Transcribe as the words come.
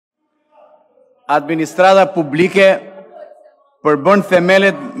administrata publike përbën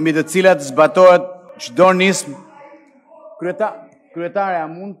themelet mbi të cilat zbatohet çdo nismë. Kryetare, a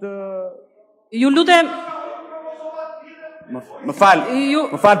mund të... Ju lutem... Më fal,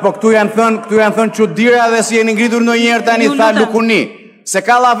 po këtu janë thënë çuditëra dhe si jeni ngritur ndonjëherë tani tha lukuni. Se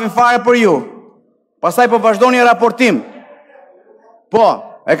ka llafin fare për ju. Pastaj po vazhdoni raportim. Po,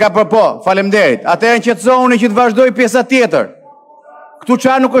 faleminderit. Atëherë qetësohuni që të vazhdoj pjesa tjetër. Këtu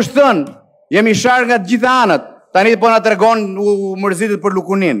çfarë nuk është thënë? Jemi sharë nga të gjitha anët. Tani po na tregon u mërzitet për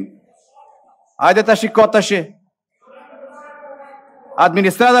lukunin. Hajde ta shikot tash.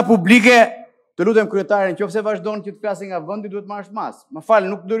 Administrata publike, të lutem kryetarin, nëse vazhdon që të flasë nga vendi, duhet marrësh mas. Më fal,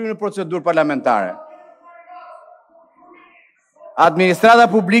 nuk do në procedurë parlamentare. Administrata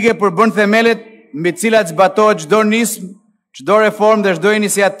publike përbën themelet mbi të cilat zbatohet çdo nismë, çdo reformë dhe çdo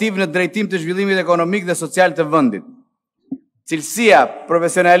iniciativë në drejtim të zhvillimit ekonomik dhe social të vendit. Cilësia,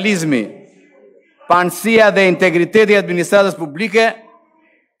 profesionalizmi, panësia dhe integriteti i administratës publike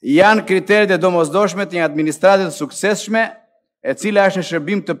janë kriteret e domosdoshme të një administrate të suksesshme, e cila është në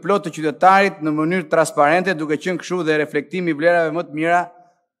shërbim të plotë të qytetarit në mënyrë transparente, duke qenë kështu dhe reflektimi i vlerave më të mira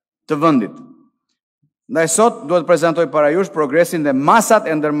të vendit. Ndaj sot duhet prezantoj para jush progresin dhe masat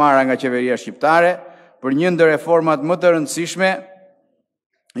e ndërmarra nga qeveria shqiptare për një ndër reformat më të rëndësishme,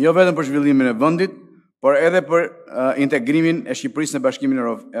 jo vetëm për zhvillimin e vendit, por edhe për integrimin e Shqipërisë në Bashkimin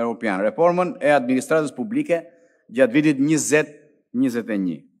Evropian, reformën e administratës publike gjatë vitit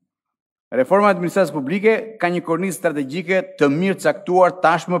 2021. Reforma e administratës publike ka një kornizë strategjike të mirë caktuar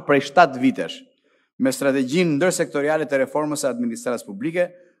tashmë prej 7 vitesh, me strategjinë ndërsektoriale të reformës së administratës publike,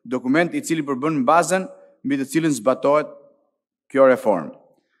 dokument i cili përbën bazën mbi të cilën zbatohet kjo reformë.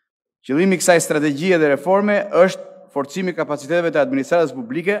 Qëllimi i kësaj strategjie dhe reforme është forcimi i kapaciteteve të administratës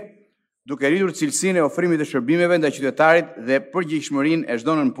publike, duke rritur cilësinë e ofrimit të shërbimeve ndaj qytetarit dhe përgjegjshmërinë e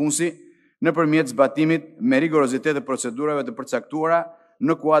çdo nënpunësi nëpërmjet zbatimit me rigorozitet të procedurave të përcaktuara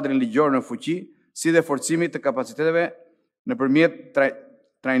në kuadrin ligjor në fuqi, si dhe forcimit të kapaciteteve nëpërmjet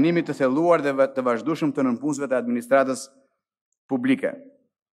trajnimit të thelluar dhe të vazhdueshëm të nënpunësve të administratës publike.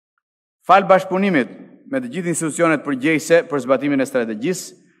 Fal bashkëpunimit me të gjithë institucionet përgjegjëse për zbatimin e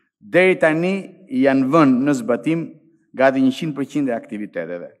strategjisë, deri tani janë vënë në zbatim gati 100% e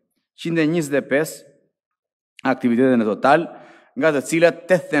aktiviteteve. 125 aktivitete në total, nga të cilat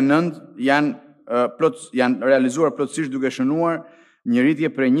 89 janë realizuar plotësisht duke shënuar një rritje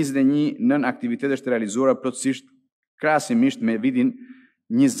prej 21 nën aktivitetesh të realizuara plotësisht krahasimisht me vitin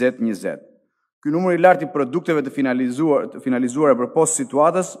 2020. Ky numër i lartë i produkteve të finalizuara përpos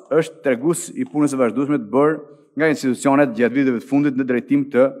situatës është tregues i punës së vazhdueshme të bërë nga institucionet gjatë viteve të fundit në drejtim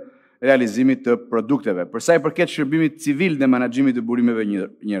të realizimit të produkteve. Për sa i përket shërbimit civil dhe menaxhimit të burimeve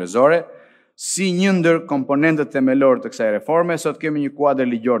njerëzore, si një ndër komponentët themelor të kësaj reforme, sot kemi një kuadër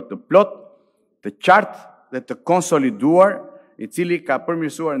ligjor të plot, të qartë dhe të konsoliduar, i cili ka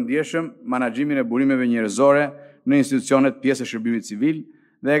përmirësuar ndjeshëm menaxhimin e burimeve njerëzore në institucionet pjesë e shërbimit civil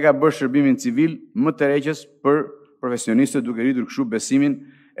dhe e ka bërë shërbimin civil më të rreqës për profesionistët, duke rritur kështu besimin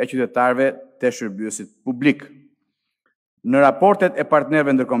e qytetarëve te shërbyesit publik. Në raportet e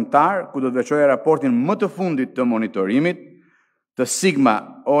partnerëve ndërkombëtar, ku do të veçoja raportin më të fundit të monitorimit të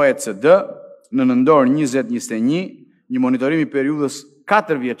Sigma OECD në nëntor 2021, një monitorim i periudhës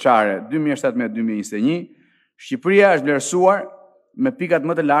 4 vjeçare 2017-2021, Shqipëria është vlerësuar me pikat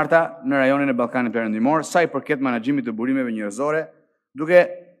më të larta në rajonin e Ballkanit Perëndimor sa i përket menaxhimit të burimeve njerëzore, duke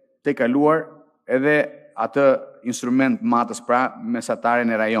tejkaluar edhe atë instrument matës pra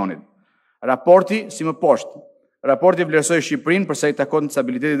mesataren e rajonit. Raporti si më poshtë. Raporti vlerësoi Shqipërinë për sa i takon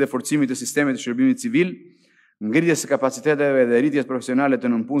stabilitetit dhe forcimit të sistemit të shërbimit civil, ngritjes së kapaciteteve dhe rritjes profesionale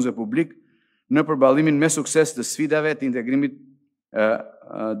të nënpunësve publik në përballimin me sukses të sfidave të integrimit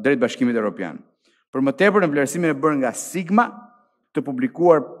drejt Bashkimit Evropian. Për më tepër në vlerësimin e bërë nga Sigma, të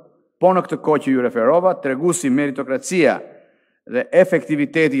publikuar po në këtë kohë që ju referova, treguesi meritokracia dhe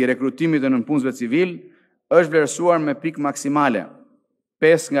efektiviteti i rekrutimit të nënpunësve civil është vlerësuar me pikë maksimale,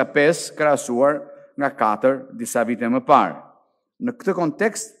 5 nga 5 krahasuar nga 4 disa vite më parë. Në këtë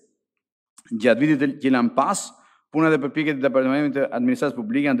kontekst, gjatë vitit që lan pas, puna dhe përpjekjet e Departamentit të Administratës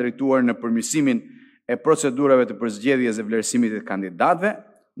Publike janë drejtuar në përmirësimin e procedurave të përzgjedhjes dhe vlerësimit të kandidatëve,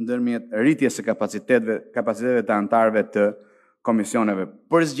 ndërmjet rritjes së kapaciteteve të anëtarëve të komisioneve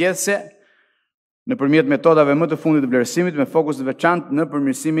përzgjedhëse, nëpërmjet metodave më të fundit të vlerësimit me fokus të veçantë në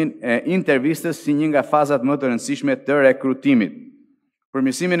përmirësimin e intervistës si një nga fazat më të rëndësishme të rekrutimit.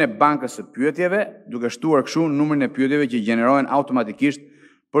 Përmirësimin e bankës së pyetjeve, duke shtuar kështu numrin e pyetjeve që gjenerohen automatikisht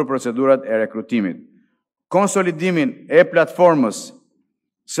për procedurat e rekrutimit. Konsolidimin e platformës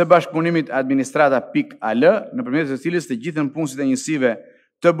së bashkëpunimit administrata.al, nëpërmjet të cilës të gjithë nëpunësit e njësive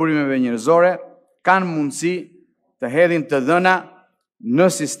të burimeve njerëzore kanë mundësi të hedhin të dhëna në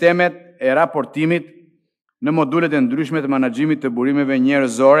sistemet e raportimit, në modulet e ndryshme të menaxhimit të burimeve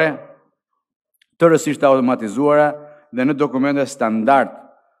njerëzore, të rësisht automatizuara dhe në dokumente standard,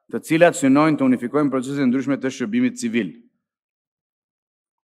 të cilat synojnë të unifikojnë proceset e ndryshme të shërbimit civil.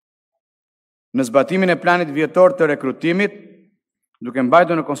 Në zbatimin e planit vjetor të rekrutimit, duke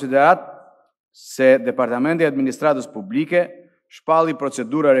mbajtur në konsiderat se Departamenti i Administratës Publike shpalli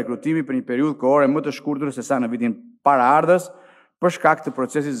procedura rekrutimi për një periudhë kohore më të shkurtër se sa në vitin paraardhës për shkak të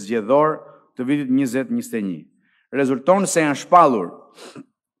procesit zgjedhor të vitit 2021. Rezulton se janë shpallur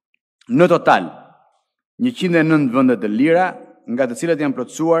në total 109 vende të lira, nga të cilat janë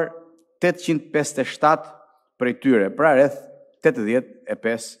plotësuar 857 prej tyre, pra rreth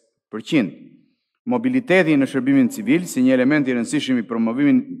 85%. Mobiliteti në shërbimin civil, si një element i rëndësishëm i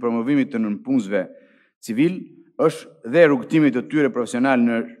promovimit të nënpunësve civil, është dhe rrugëtimit të tyre profesional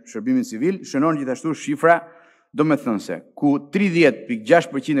në shërbimin civil, shënon gjithashtu shifra domethënëse, ku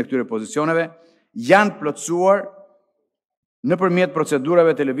 30.6% e këtyre pozicioneve janë plotësuar nëpërmjet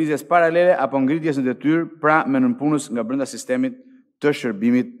procedurave televizjes paralele apo ngritjes në detyrë, pra me nënpunës nga brenda sistemit të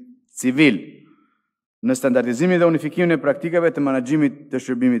shërbimit civil. Në standardizimin dhe unifikimin e praktikave të menaxhimit të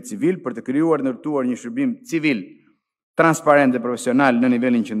shërbimit civil për të krijuar dhe ndërtuar një shërbim civil transparent dhe profesional në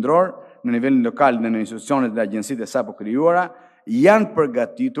nivelin qendror, në nivelin lokal dhe në institucionet dhe agjencitë e sapo krijuara, janë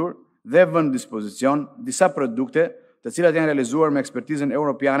përgatitur dhe vënë në dispozicion disa produkte të cilat janë realizuar me ekspertizën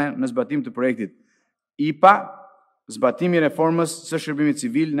europiane në zbatim të projektit IPA, zbatimi i reformës së shërbimit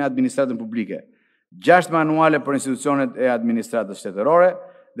civil në administratën publike, 6 manuale për institucionet e administratës shtetërore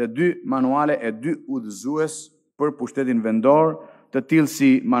dhe 2 manuale e 2 udhëzues për pushtetin vendor, të tillë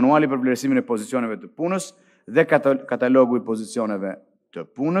si manuali për vlerësimin e pozicioneve të punës dhe katalogu i pozicioneve të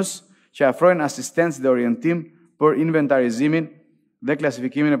punës, që afrojnë asistencë dhe orientim për inventarizimin dhe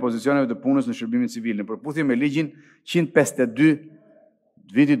klasifikimin e pozicioneve të punës në shërbimin civil, në përputhje me ligjin 152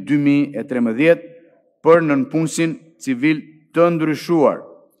 vitit 2013 për nënpunësin civil të ndryshuar.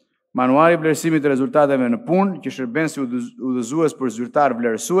 Manuali vlerësimit të rezultateve në punë, që shërben si udhëzues për zyrtar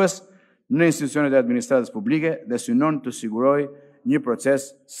vlerësues në institucionet e administratës publike dhe synon të sigurojë një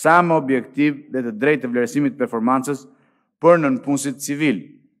proces sa më objektiv dhe të drejtë të vlerësimit të performancës për nënpunësit civil.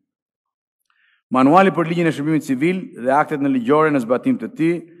 Manuali për ligjin e shërbimit civil dhe aktet në ligjore në zbatim të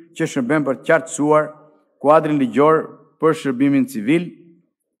tij, që shërben për të qartësuar kuadrin ligjor për shërbimin civil.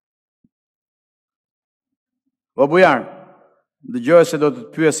 O bujar, dëgjoj se do të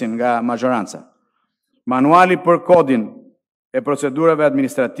të pyesin nga mazhoranca. Manuali për kodin e procedurave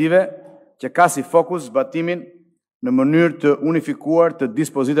administrative, që ka si fokus zbatimin në mënyrë të unifikuar të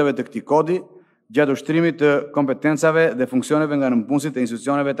dispozitave të këtij kodi, gjatë ushtrimit të kompetencave dhe funksioneve nga nënpunësit e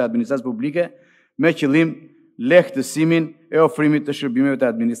institucioneve të administratës publike, me qëllim lehtësimin e ofrimit të shërbimeve të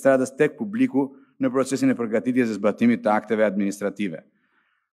administratës tek publiku në procesin e përgatitjes dhe zbatimit të akteve administrative.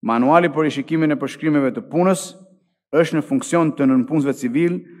 Manuali për rishikimin e përshkrimeve të punës është në funksion të nënpunësve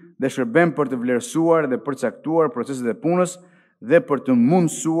civil dhe shërben për të vlerësuar dhe përcaktuar proceset e punës dhe për të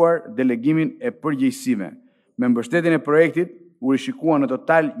mundësuar delegimin e përgjegjësive. Me mbështetjen e projektit u rishikuan në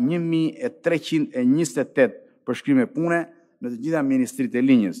total 1328 përshkrime pune në të gjitha ministritë e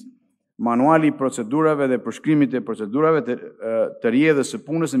linjës. Manuali i procedurave dhe përshkrimit e procedurave të rrjedhës së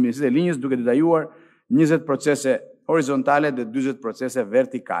punës në ministritë e linjës, duke detajuar 20 procese horizontale dhe 40 procese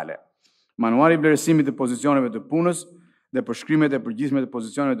vertikale. Manuali i vlerësimit të pozicioneve të punës dhe përshkrimet e përgjithshme të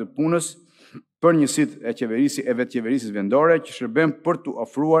pozicioneve të punës për njësitë e vetëqeverisjes vendore, që shërben për të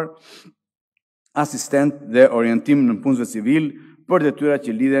ofruar asistent dhe orientim në punësve civil për detyrat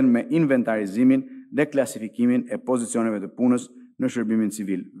që lidhen me inventarizimin dhe klasifikimin e pozicioneve të punës në shërbimin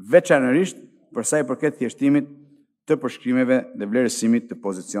civil, veçanërisht për sa i përket thjeshtimit të përshkrimeve dhe vlerësimit të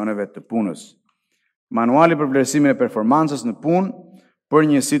pozicioneve të punës. Manuali për vlerësimin e performancës në punë për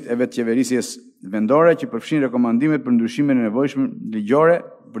njësitë e vetëqeverisjes vendore, që përfshin rekomandimet për ndryshimet e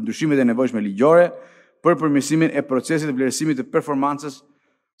nevojshme ligjore, për përmirësimin e procesit të vlerësimit të performancës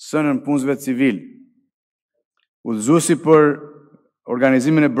së nënpunësve civil. Udhëzuesi për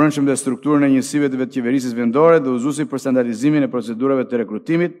organizimin e brendshëm dhe strukturën e njësive të vetëqeverisjes vendore dhe udhëzuesi për standardizimin e procedurave të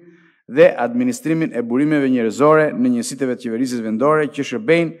rekrutimit dhe administrimin e burimeve njerëzore në njësitë e vetëqeverisjes vendore, që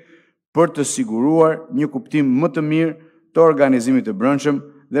shërbejnë për të siguruar një kuptim më të mirë të organizimit të brendshëm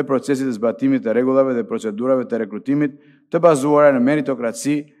dhe procesit të zbatimit të rregullave dhe procedurave të rekrutimit të bazuara në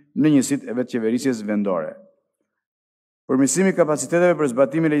meritokraci në njësitë e vetëqeverisjes vendore. Përmirësimi i kapaciteteve për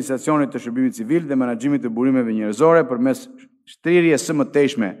zbatimin e legjislacionit të shërbimit civil dhe menaxhimit të burimeve njerëzore përmes shtrirjes së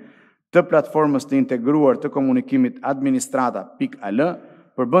mëtejshme të platformës të integruar të komunikimit administrata.al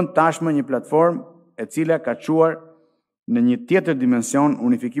përbën tashmë një platformë e cila ka quar në një tjetër dimension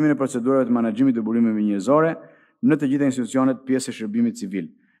unifikimin e procedurave të menaxhimit të burimeve njerëzore në të gjitha institucionet pjesë e shërbimit civil,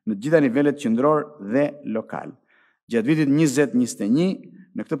 në të gjitha nivelet qendror dhe lokal. Gjatë vitit 2021,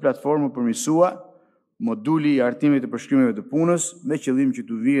 në këtë platformë përmirësua moduli i artimit të përshkrimeve të punës me qëllim që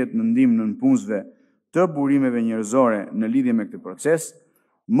të vihet në ndihmë nënpunësve të burimeve njerëzore në lidhje me këtë proces,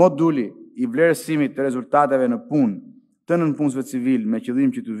 moduli i vlerësimit të rezultateve në punë të nënpunësve civil me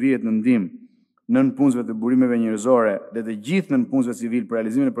qëllim që të vihet në ndihmë nënpunësve të burimeve njerëzore dhe të gjithë nënpunësve civil për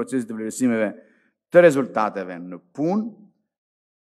realizimin e procesit të vlerësimeve të rezultateve në punë,